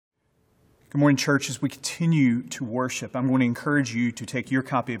Good morning, church. As we continue to worship, I'm going to encourage you to take your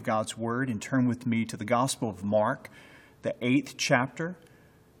copy of God's Word and turn with me to the Gospel of Mark, the 8th chapter.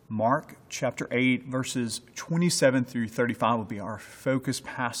 Mark chapter 8, verses 27 through 35 will be our focus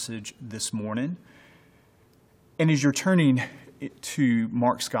passage this morning. And as you're turning to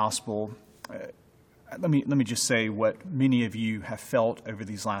Mark's Gospel, let me just say what many of you have felt over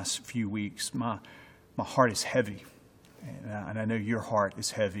these last few weeks. My heart is heavy, and I know your heart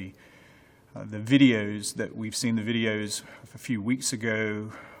is heavy. The videos that we've seen, the videos of a few weeks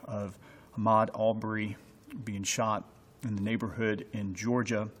ago of Ahmaud Arbery being shot in the neighborhood in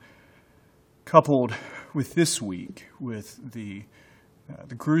Georgia, coupled with this week with the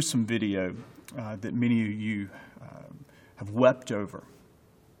gruesome video that many of you have wept over,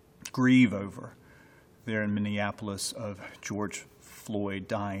 grieve over, there in Minneapolis, of George Floyd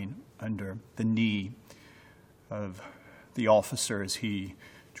dying under the knee of the officer as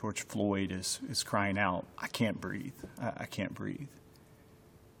George Floyd is crying out, "I can't breathe, I can't breathe."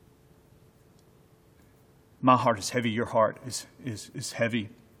 My heart is heavy, your heart is heavy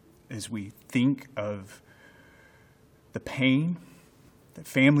as we think of the pain that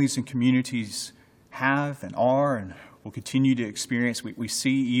families and communities have and are and will continue to experience. We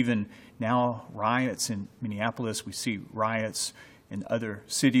see even now riots in Minneapolis. We see riots in other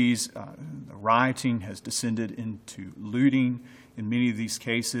cities. The rioting has descended into looting in many of these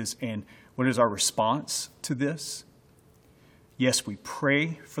cases. And what is our response to this? Yes, we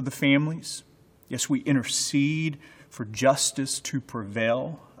pray for the families. Yes, we intercede for justice to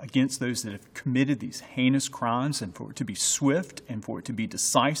prevail against those that have committed these heinous crimes, and for it to be swift and for it to be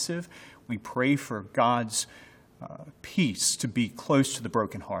decisive. We pray for God's peace to be close to the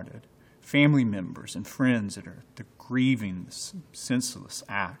brokenhearted, family members and friends that are grieving this senseless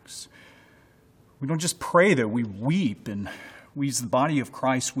acts. We don't just pray, though. We weep, and we, as the body of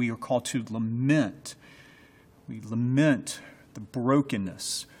Christ, we are called to lament. We lament the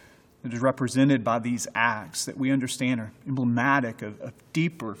brokenness that is represented by these acts that we understand are emblematic of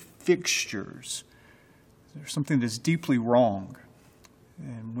deeper fixtures. There's something that is deeply wrong.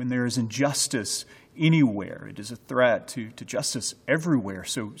 And when there is injustice anywhere, it is a threat to justice everywhere.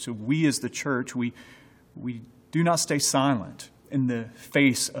 So we as the church, we do not stay silent in the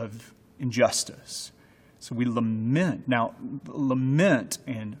face of injustice. So we lament. Now, lament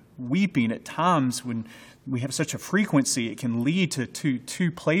and weeping at times, when we have such a frequency, it can lead to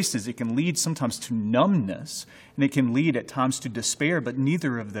two places. It can lead sometimes to numbness, and it can lead at times to despair, but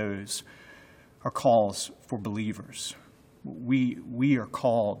neither of those are calls for believers. We are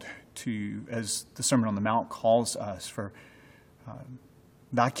called to, as the Sermon on the Mount calls us, for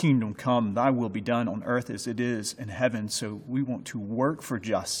thy kingdom come, thy will be done on earth as it is in heaven. So we want to work for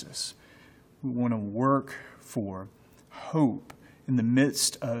justice. We want to work for hope in the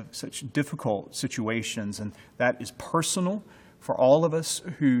midst of such difficult situations. And that is personal for all of us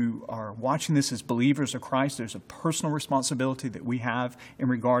who are watching this as believers of Christ. There's a personal responsibility that we have in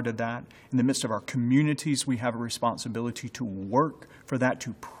regard to that. In the midst of our communities, we have a responsibility to work for that,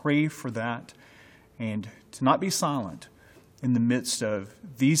 to pray for that, and to not be silent in the midst of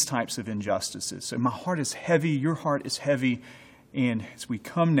these types of injustices. So my heart is heavy, your heart is heavy, and as we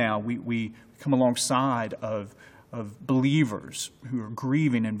come now, we come alongside of believers who are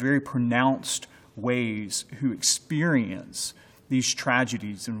grieving in very pronounced ways, who experience these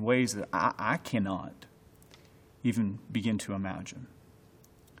tragedies in ways that I cannot even begin to imagine.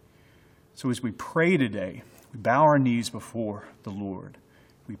 So as we pray today, we bow our knees before the Lord.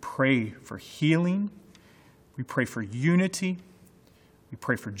 We pray for healing. We pray for unity. We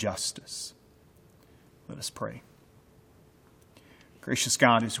pray for justice. Let us pray. Gracious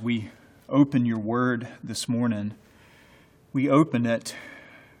God, as we open your word this morning, we open it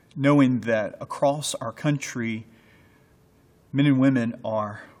knowing that across our country, men and women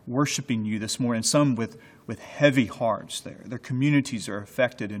are worshiping you this morning, some with heavy hearts. Their communities are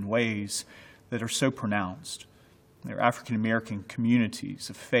affected in ways that are so pronounced. There are African American communities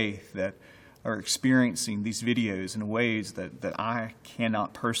of faith that are experiencing these videos in ways that I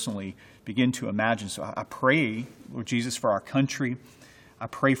cannot personally begin to imagine. So I pray, Lord Jesus, for our country. I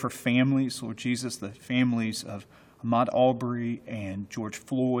pray for families, Lord Jesus, the families of Ahmaud Arbery and George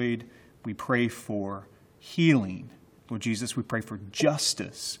Floyd. We pray for healing. Lord Jesus, we pray for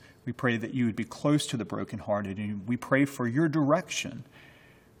justice. We pray that you would be close to the brokenhearted, and we pray for your direction,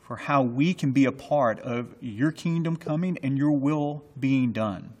 for how we can be a part of your kingdom coming and your will being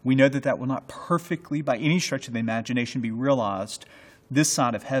done. We know that will not perfectly, by any stretch of the imagination, be realized this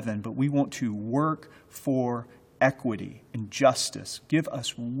side of heaven, but we want to work for equity and justice. Give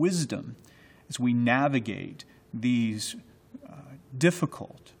us wisdom as we navigate these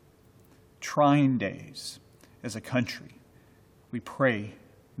difficult, trying days as a country. We pray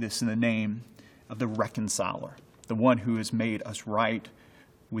this in the name of the reconciler, the one who has made us right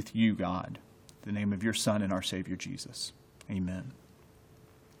with you, God. In the name of your Son and our Savior, Jesus. Amen.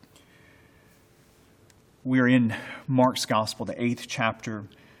 We are in Mark's Gospel, the 8th chapter. I'm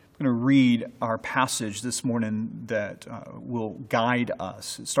going to read our passage this morning that will guide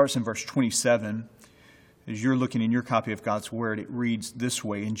us. It starts in verse 27. As you're looking in your copy of God's Word, it reads this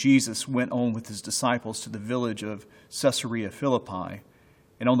way: "And Jesus went on with his disciples to the village of Caesarea Philippi.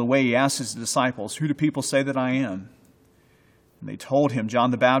 And on the way he asked his disciples, 'Who do people say that I am?' And they told him,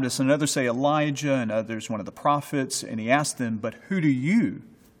 'John the Baptist, and others say Elijah, and others one of the prophets.' And he asked them, 'But who do you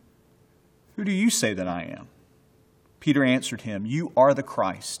say that I am?' Peter answered him, 'You are the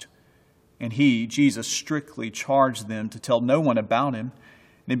Christ.' And he, Jesus, strictly charged them to tell no one about him.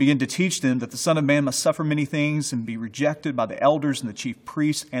 And he began to teach them that the Son of Man must suffer many things and be rejected by the elders and the chief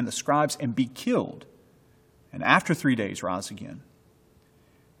priests and the scribes and be killed, and after 3 days rise again.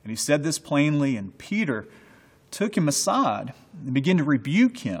 And he said this plainly, and Peter took him aside and began to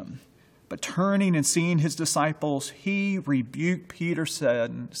rebuke him. But turning and seeing his disciples, he rebuked Peter,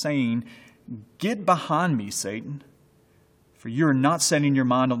 saying, 'Get behind me, Satan, for you are not setting your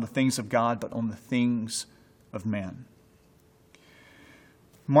mind on the things of God, but on the things of man.'"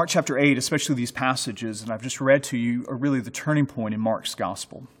 Mark chapter 8, especially these passages that I've just read to you, are really the turning point in Mark's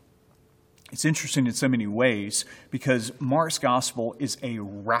gospel. It's interesting in so many ways because Mark's gospel is a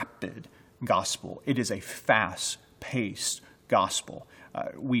rapid gospel. It is a fast-paced gospel.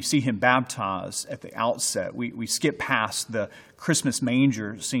 We see him baptized at the outset. We skip past the Christmas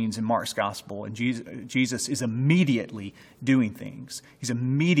manger scenes in Mark's gospel, and Jesus is immediately doing things. He's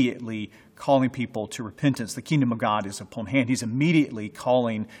immediately calling people to repentance. The kingdom of God is upon hand. He's immediately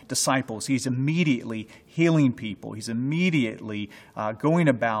calling disciples. He's immediately healing people. He's immediately going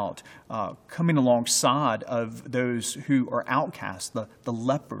about coming alongside of those who are outcasts, the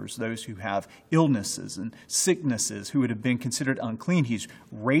lepers, those who have illnesses and sicknesses, who would have been considered unclean. He's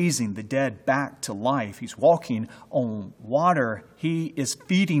raising the dead back to life. He's walking on water. He is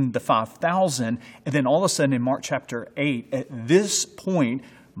feeding the 5,000. And then all of a sudden in Mark chapter 8, at this point,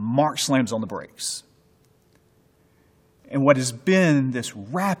 Mark slams on the brakes. And what has been this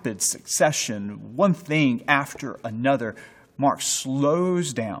rapid succession, one thing after another, Mark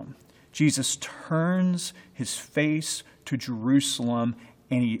slows down. Jesus turns his face to Jerusalem,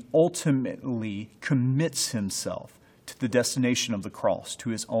 and he ultimately commits himself to the destination of the cross, to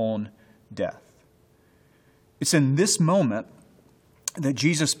his own death. It's in this moment that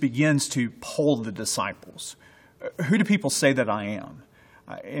Jesus begins to poll the disciples. Who do people say that I am?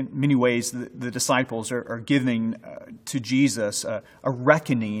 In many ways, the disciples are giving to Jesus a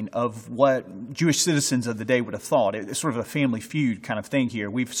reckoning of what Jewish citizens of the day would have thought. It's sort of a family feud kind of thing here.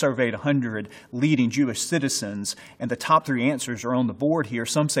 We've surveyed 100 leading Jewish citizens, and the top 3 answers are on the board here.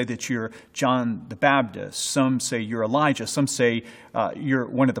 Some say that you're John the Baptist. Some say you're Elijah. Some say you're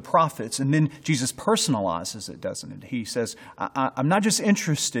one of the prophets. And then Jesus personalizes it, doesn't it? He says, I'm not just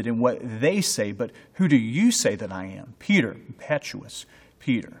interested in what they say, but who do you say that I am? Peter, impetuous.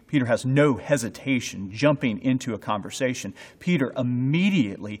 Peter has no hesitation jumping into a conversation. Peter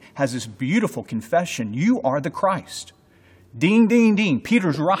immediately has this beautiful confession: you are the Christ. Ding, ding, ding.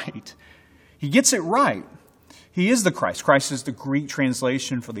 Peter's right. He gets it right. He is the Christ. Christ is the Greek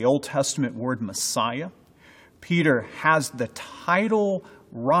translation for the Old Testament word Messiah. Peter has the title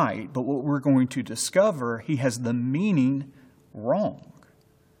right, but what we're going to discover, he has the meaning wrong.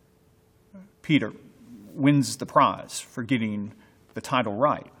 Peter wins the prize for getting the title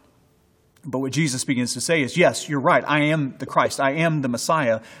right. But what Jesus begins to say is, yes, you're right. I am the Christ. I am the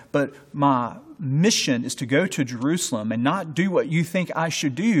Messiah. But my mission is to go to Jerusalem and not do what you think I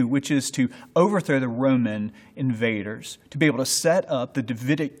should do, which is to overthrow the Roman invaders, to be able to set up the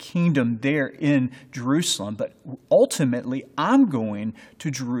Davidic kingdom there in Jerusalem. But ultimately, I'm going to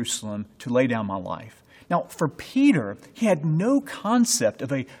Jerusalem to lay down my life. Now, for Peter, he had no concept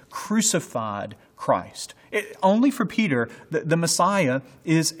of a crucified Christ. Only for Peter, the Messiah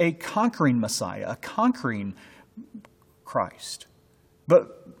is a conquering Messiah, a conquering Christ.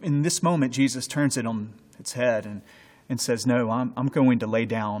 But in this moment, Jesus turns it on its head and says, no, I'm going to lay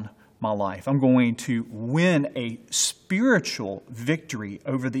down my life. I'm going to win a spiritual victory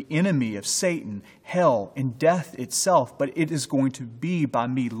over the enemy of Satan, hell, and death itself, but it is going to be by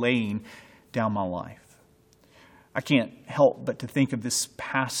me laying down my life. I can't help but to think of this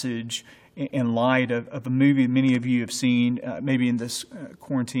passage in light of a movie many of you have seen. Maybe in this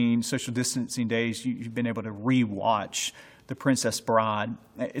quarantine, social distancing days, you've been able to rewatch The Princess Bride.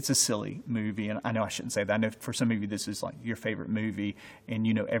 It's a silly movie, and I know I shouldn't say that. I know for some of you this is like your favorite movie, and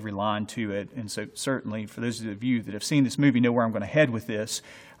you know every line to it. And so certainly for those of you that have seen this movie, know where I'm going to head with this.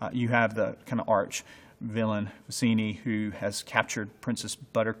 You have the kind of arch villain, Vizzini, who has captured Princess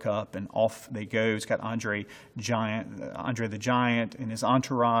Buttercup, and off they go. He's got Andre the Giant in his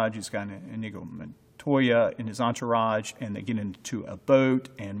entourage. He's got Inigo Montoya in his entourage, and they get into a boat,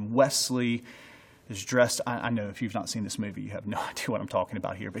 and Wesley is dressed. I know if you've not seen this movie, you have no idea what I'm talking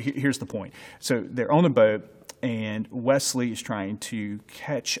about here, but here's the point. So they're on a boat, and Wesley is trying to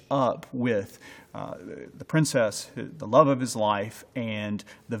catch up with the princess, the love of his life, and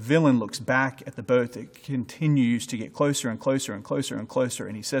the villain looks back at the boat that continues to get closer and closer and closer and closer,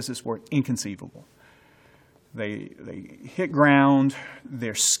 and he says this word, inconceivable. They hit ground,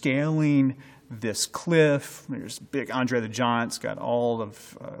 they're scaling this cliff. There's big Andre the Giant's got all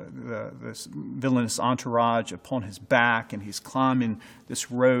of this villainous entourage upon his back, and he's climbing this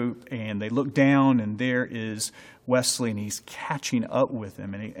rope, and they look down, and there is Wesley, and he's catching up with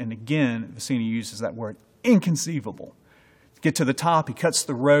him. And again, Vizzini uses that word, inconceivable. To get to the top, he cuts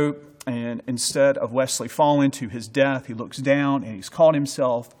the rope, and instead of Wesley falling to his death, he looks down, and he's caught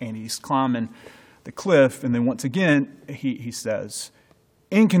himself, and he's climbing the cliff, and then once again, he says,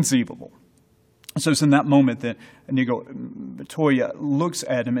 inconceivable. So it's in that moment that Inigo Montoya looks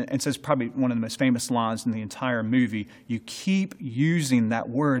at him and says probably one of the most famous lines in the entire movie, you keep using that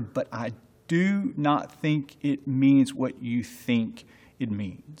word, but I do not think it means what you think it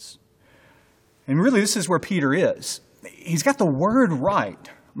means. And really, this is where Peter is. He's got the word right,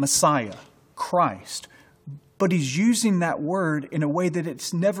 Messiah, Christ, but he's using that word in a way that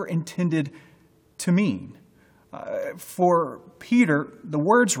it's never intended to mean. For Peter, the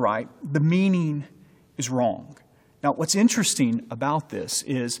word's right, the meaning is wrong. Now, what's interesting about this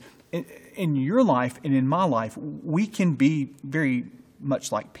is in your life and in my life, we can be very much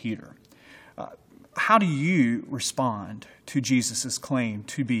like Peter. How do you respond to Jesus' claim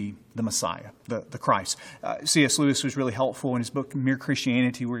to be the Messiah, the Christ? C.S. Lewis was really helpful in his book, Mere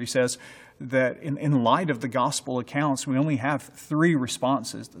Christianity, where he says that in light of the gospel accounts, we only have three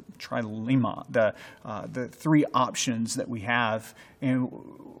responses, the trilema, the three options that we have. And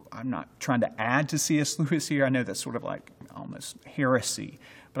I'm not trying to add to C.S. Lewis here. I know that's sort of like almost heresy.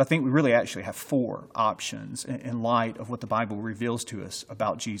 But I think we really actually have four options in light of what the Bible reveals to us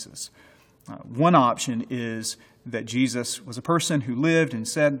about Jesus. One option is that Jesus was a person who lived and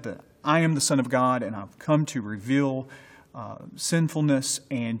said that I am the Son of God, and I've come to reveal sinfulness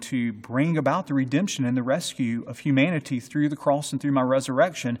and to bring about the redemption and the rescue of humanity through the cross and through my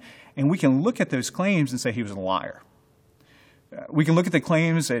resurrection. And we can look at those claims and say he was a liar. We can look at the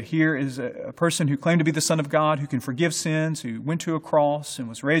claims that here is a person who claimed to be the Son of God, who can forgive sins, who went to a cross and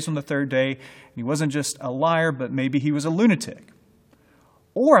was raised on the third day. And he wasn't just a liar, but maybe he was a lunatic.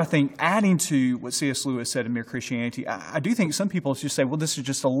 Or I think adding to what C.S. Lewis said in Mere Christianity, I do think some people just say, well, this is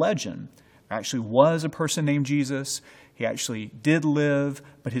just a legend. There actually was a person named Jesus. He actually did live,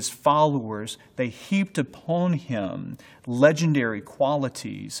 but his followers, they heaped upon him legendary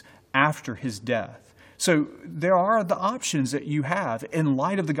qualities after his death. So there are the options that you have in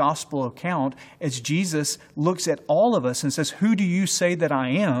light of the gospel account as Jesus looks at all of us and says, who do you say that I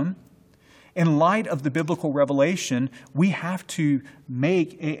am? In light of the biblical revelation, we have to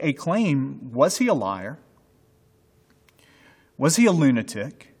make a claim. Was he a liar? Was he a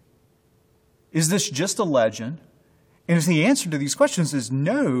lunatic? Is this just a legend? And if the answer to these questions is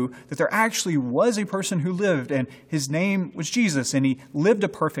no, that there actually was a person who lived, and his name was Jesus, and he lived a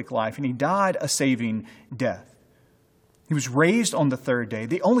perfect life, and he died a saving death. He was raised on the third day.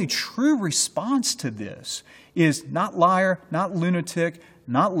 The only true response to this is not liar, not lunatic,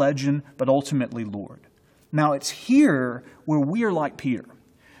 not legend, but ultimately Lord. Now, it's here where we are like Peter,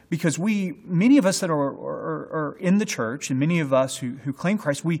 because many of us that are in the church, and many of us who claim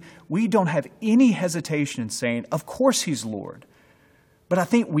Christ, we don't have any hesitation in saying, of course he's Lord. But I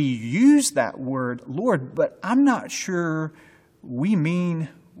think we use that word Lord, but I'm not sure we mean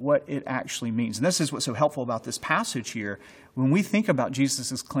what it actually means. And this is what's so helpful about this passage here. When we think about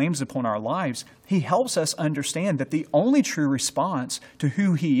Jesus' claims upon our lives, he helps us understand that the only true response to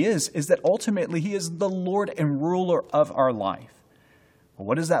who he is that ultimately he is the Lord and ruler of our life. Well,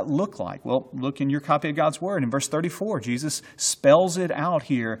 what does that look like? Well, look in your copy of God's Word. In verse 34, Jesus spells it out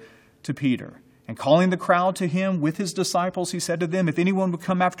here to Peter. And calling the crowd to him with his disciples, he said to them, if anyone would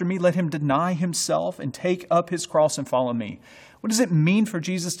come after me, let him deny himself and take up his cross and follow me. What does it mean for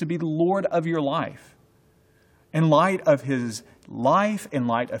Jesus to be the Lord of your life? In light of his life, in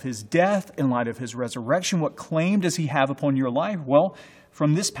light of his death, in light of his resurrection, what claim does he have upon your life? Well,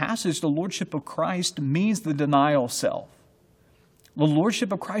 from this passage, the Lordship of Christ means the denial of self. The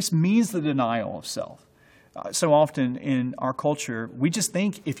lordship of Christ means the denial of self. So often in our culture, we just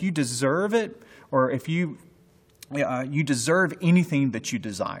think if you deserve it, or if you deserve anything that you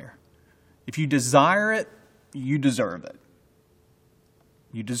desire. If you desire it, you deserve it.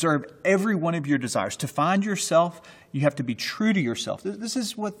 You deserve every one of your desires. To find yourself, you have to be true to yourself. This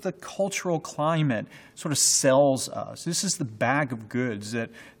is what the cultural climate sort of sells us. This is the bag of goods that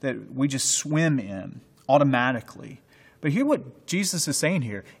we just swim in automatically. But hear what Jesus is saying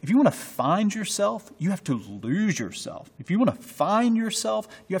here. If you want to find yourself, you have to lose yourself. If you want to find yourself,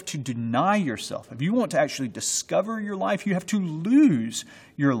 you have to deny yourself. If you want to actually discover your life, you have to lose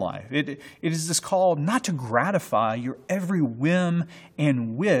your life. It is this call not to gratify your every whim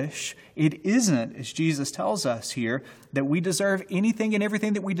and wish. It isn't, as Jesus tells us here, that we deserve anything and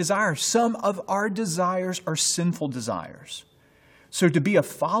everything that we desire. Some of our desires are sinful desires. So to be a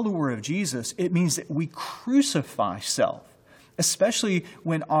follower of Jesus, it means that we crucify self, especially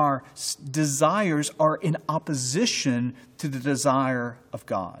when our desires are in opposition to the desire of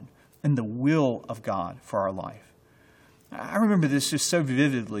God and the will of God for our life. I remember this just so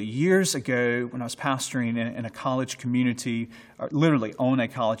vividly. Years ago, when I was pastoring in a college community, literally on a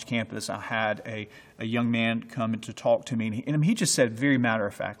college campus, I had a young man come to talk to me, and he just said very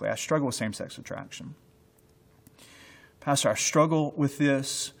matter-of-factly, I struggle with same-sex attraction. Pastor, I struggle with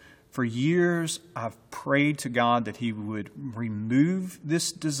this. For years, I've prayed to God that He would remove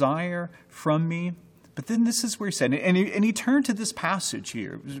this desire from me. But then this is where he said, and he turned to this passage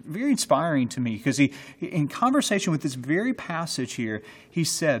here. It was very inspiring to me because he, in conversation with this very passage here, he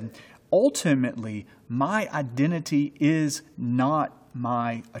said, ultimately, my identity is not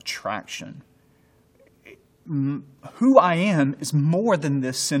my attraction. Who I am is more than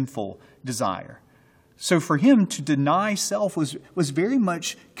this sinful desire. So for him to deny self was very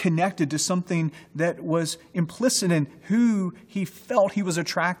much connected to something that was implicit in who he felt he was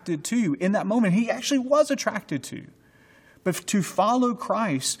attracted to. In that moment, he actually was attracted to. But to follow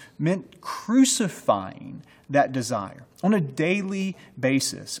Christ meant crucifying that desire on a daily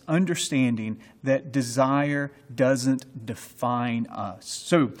basis, understanding that desire doesn't define us.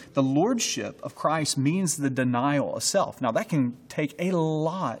 So the lordship of Christ means the denial of self. Now that can take a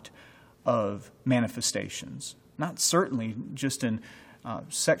lot of manifestations, not certainly just in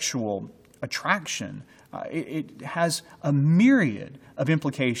sexual attraction. It has a myriad of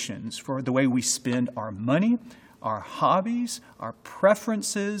implications for the way we spend our money, our hobbies, our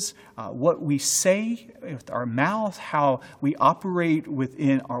preferences, what we say with our mouth, how we operate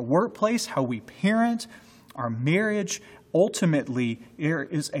within our workplace, how we parent, our marriage. Ultimately, there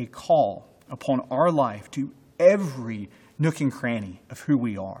is a call upon our life to every nook and cranny of who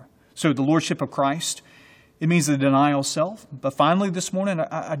we are. So the lordship of Christ, it means the denial of self. But finally this morning,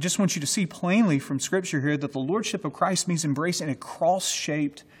 I just want you to see plainly from Scripture here that the lordship of Christ means embracing a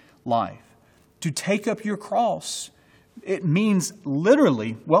cross-shaped life. To take up your cross, it means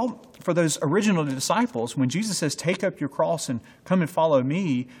literally, well, for those original disciples, when Jesus says, take up your cross and come and follow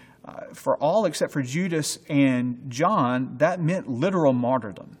me, for all except for Judas and John, that meant literal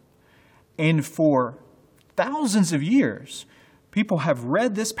martyrdom. And for thousands of years, people have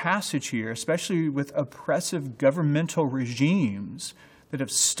read this passage here, especially with oppressive governmental regimes that have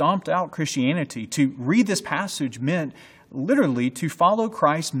stomped out Christianity. To read this passage meant literally to follow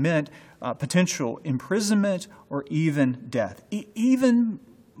Christ meant potential imprisonment or even death. Even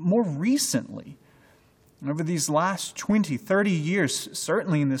more recently, over these last 20, 30 years,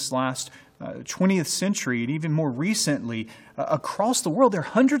 certainly in this last 20th century, and even more recently, across the world, there are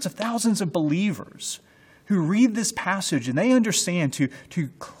hundreds of thousands of believers who read this passage and they understand to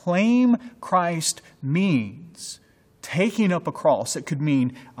claim Christ means taking up a cross. It could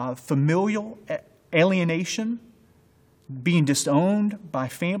mean familial alienation, being disowned by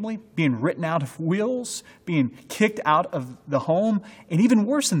family, being written out of wills, being kicked out of the home, and even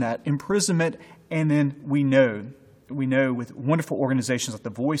worse than that, imprisonment. And then we know with wonderful organizations like the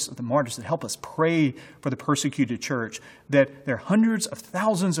Voice of the Martyrs that help us pray for the persecuted church, that there are hundreds of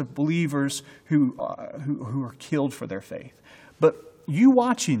thousands of believers who are killed for their faith. But you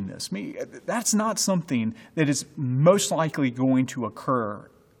watching this, that's not something that is most likely going to occur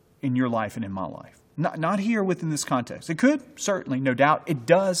in your life and in my life. Not here within this context. It could, certainly, no doubt. It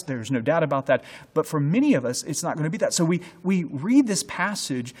does. There's no doubt about that. But for many of us, it's not going to be that. So we read this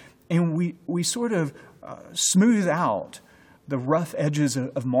passage and we sort of smooth out the rough edges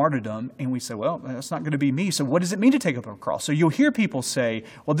of martyrdom, and we say, well, that's not going to be me. So what does it mean to take up a cross? So you'll hear people say,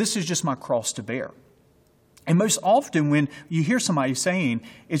 well, this is just my cross to bear. And most often when you hear somebody saying,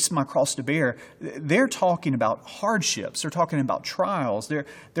 it's my cross to bear, they're talking about hardships. They're talking about trials.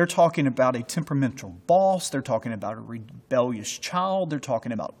 They're talking about a temperamental boss. They're talking about a rebellious child. They're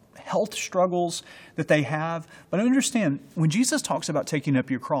talking about health struggles that they have. But understand, when Jesus talks about taking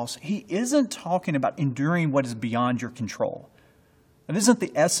up your cross, he isn't talking about enduring what is beyond your control. That isn't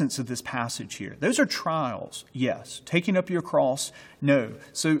the essence of this passage here. Those are trials, yes. Taking up your cross, no.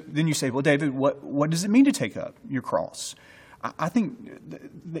 So then you say, well, David, what does it mean to take up your cross? I think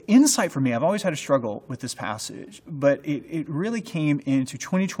the insight for me, I've always had a struggle with this passage, but it really came into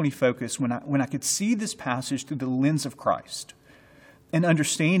 2020 focus when I could see this passage through the lens of Christ. And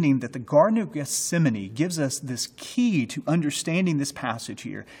understanding that the Garden of Gethsemane gives us this key to understanding this passage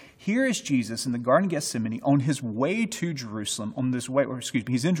here. Here is Jesus in the Garden of Gethsemane on his way to Jerusalem,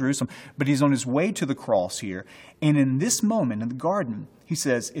 he's in Jerusalem, but he's on his way to the cross here. And in this moment in the garden, he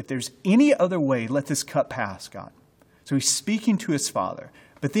says, if there's any other way, let this cup pass, God. So he's speaking to his Father.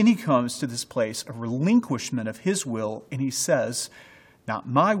 But then he comes to this place of relinquishment of his will, and he says, not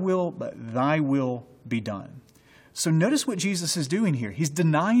my will, but thy will be done. So notice what Jesus is doing here. He's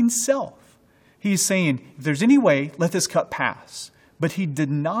denying self. He's saying, if there's any way, let this cup pass. But he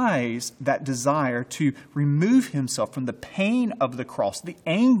denies that desire to remove himself from the pain of the cross, the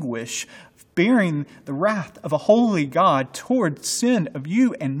anguish of bearing the wrath of a holy God toward sin of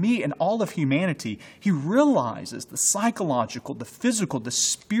you and me and all of humanity. He realizes the psychological, the physical, the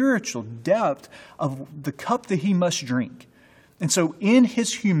spiritual depth of the cup that he must drink. And so in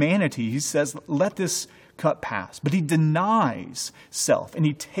his humanity, he says, let this cup pass. But he denies self, and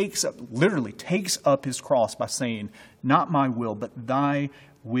he literally takes up his cross by saying, not my will, but thy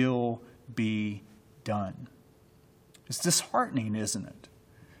will be done. It's disheartening, isn't it?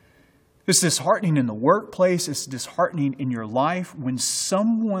 It's disheartening in the workplace. It's disheartening in your life when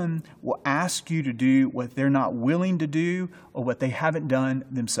someone will ask you to do what they're not willing to do or what they haven't done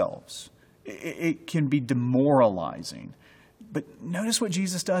themselves. It can be demoralizing. But notice what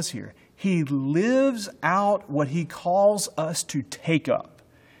Jesus does here. He lives out what he calls us to take up.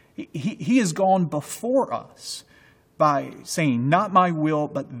 He has gone before us by saying, not my will,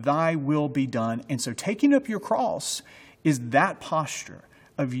 but thy will be done. And so taking up your cross is that posture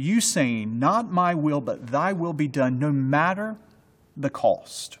of you saying, not my will, but thy will be done, no matter the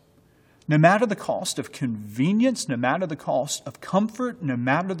cost. No matter the cost of convenience, no matter the cost of comfort, no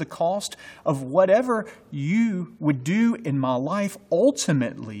matter the cost of whatever you would do in my life,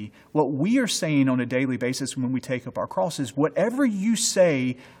 ultimately, what we are saying on a daily basis when we take up our cross is, whatever you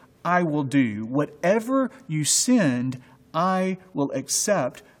say, I will do. Whatever you send, I will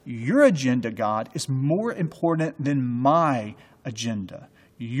accept. Your agenda, God, is more important than my agenda.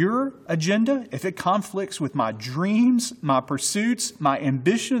 Your agenda, if it conflicts with my dreams, my pursuits, my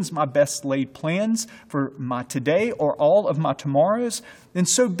ambitions, my best laid plans for my today or all of my tomorrows, then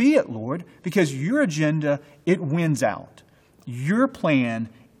so be it, Lord, because your agenda, it wins out. Your plan,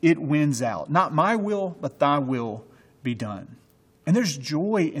 it wins out. Not my will, but thy will be done. And there's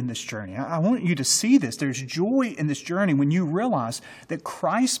joy in this journey. I want you to see this. There's joy in this journey when you realize that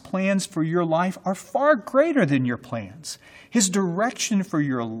Christ's plans for your life are far greater than your plans. His direction for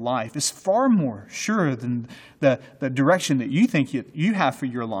your life is far more sure than the direction that you think you have for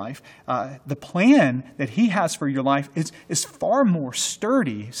your life. The plan that he has for your life is far more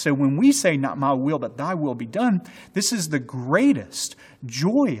sturdy. So when we say, not my will, but thy will be done, this is the greatest,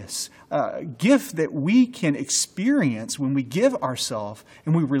 joyous gift that we can experience when we give ourselves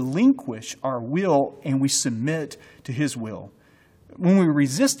and we relinquish our will and we submit to his will. When we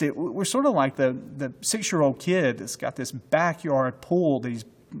resist it, we're sort of like the 6-year-old kid that's got this backyard pool that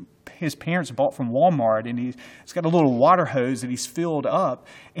his parents bought from Walmart, and he's got a little water hose that he's filled up,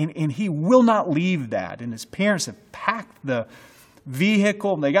 and he will not leave that. And his parents have packed the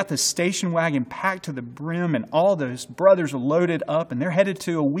vehicle, they got the station wagon packed to the brim, and all those brothers are loaded up, and they're headed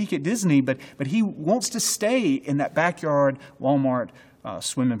to a week at Disney, but he wants to stay in that backyard Walmart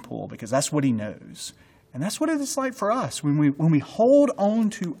swimming pool because that's what he knows. And that's what it's like for us when we hold on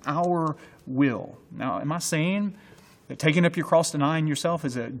to our will. Now, am I saying that taking up your cross, denying yourself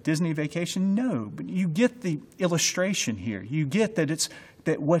is a Disney vacation? No, but you get the illustration here. You get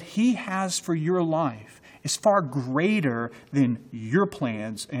that what he has for your life is far greater than your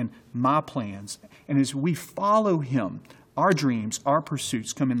plans and my plans. And as we follow him, our dreams, our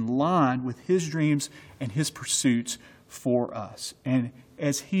pursuits come in line with his dreams and his pursuits for us. And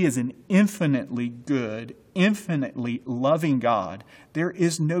as he is an infinitely good, infinitely loving God, there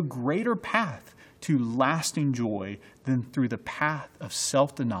is no greater path to lasting joy than through the path of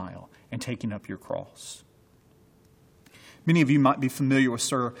self-denial and taking up your cross. Many of you might be familiar with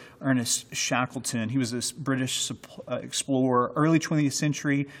Sir Ernest Shackleton. He was this British explorer, early 20th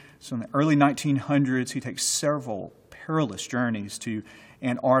century. So in the early 1900s, he takes several perilous journeys to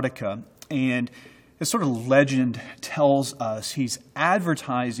Antarctica. And this sort of legend tells us he's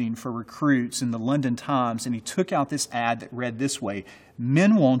advertising for recruits in the London Times, and he took out this ad that read this way: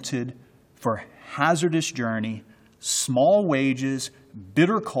 men wanted for hazardous journey, small wages,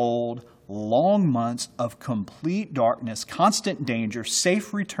 bitter cold, long months of complete darkness, constant danger,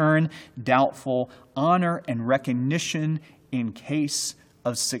 safe return, doubtful, honor and recognition in case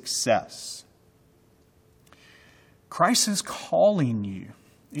of success. Christ is calling you.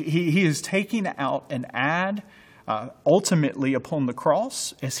 He is taking out an ad ultimately upon the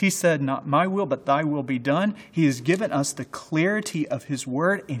cross. As he said, not my will, but thy will be done. He has given us the clarity of his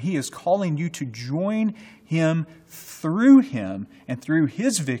word, and he is calling you to join him and through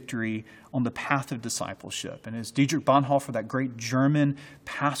his victory on the path of discipleship. And as Dietrich Bonhoeffer, that great German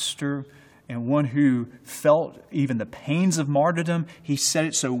pastor and one who felt even the pains of martyrdom, he said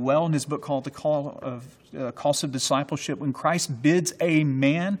it so well in his book called The Cost of Discipleship. When Christ bids a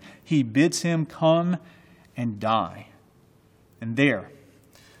man, he bids him come and die. And there,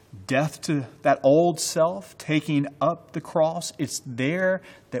 death to that old self, taking up the cross, it's there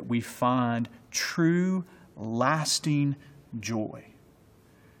that we find true, lasting joy.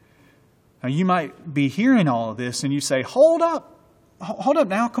 Now, you might be hearing all of this and you say, hold up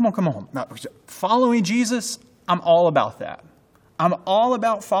now, come on. Now, following Jesus, I'm all about that. I'm all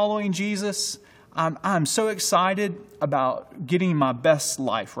about following Jesus. I'm so excited about getting my best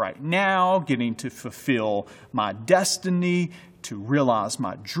life right now, getting to fulfill my destiny, to realize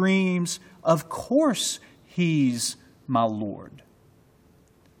my dreams. Of course, he's my Lord.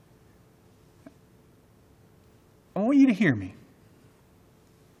 I want you to hear me.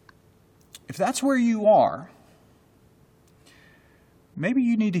 If that's where you are, maybe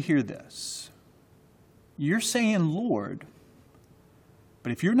you need to hear this. You're saying Lord,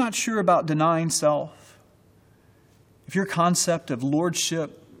 but if you're not sure about denying self, if your concept of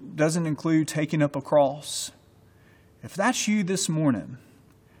lordship doesn't include taking up a cross, if that's you this morning,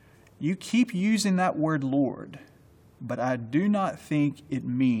 you keep using that word Lord, but I do not think it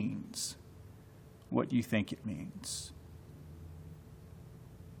means what you think it means.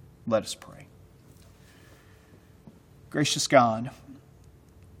 Let us pray. Gracious God,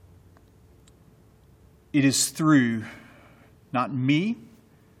 it is through not me,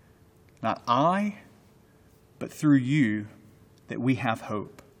 not I, but through you that we have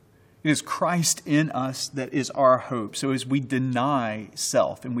hope. It is Christ in us that is our hope. So as we deny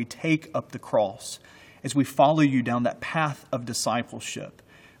self and we take up the cross, as we follow you down that path of discipleship,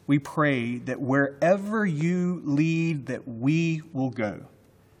 we pray that wherever you lead, that we will go.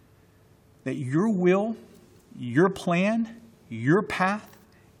 That your will, your plan, your path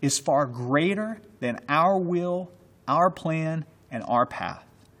is far greater than our will, our plan, and our path.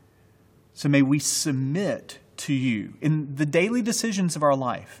 So may we submit to you in the daily decisions of our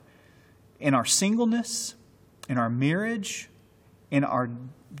life, in our singleness, in our marriage, in our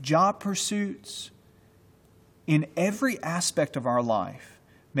job pursuits, in every aspect of our life.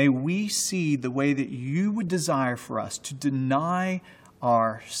 May we see the way that you would desire for us to deny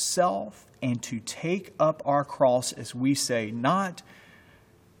ourself and to take up our cross as we say, not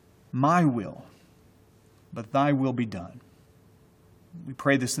my will, but thy will be done. We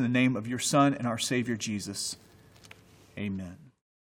pray this in the name of your Son and our Savior, Jesus. Amen.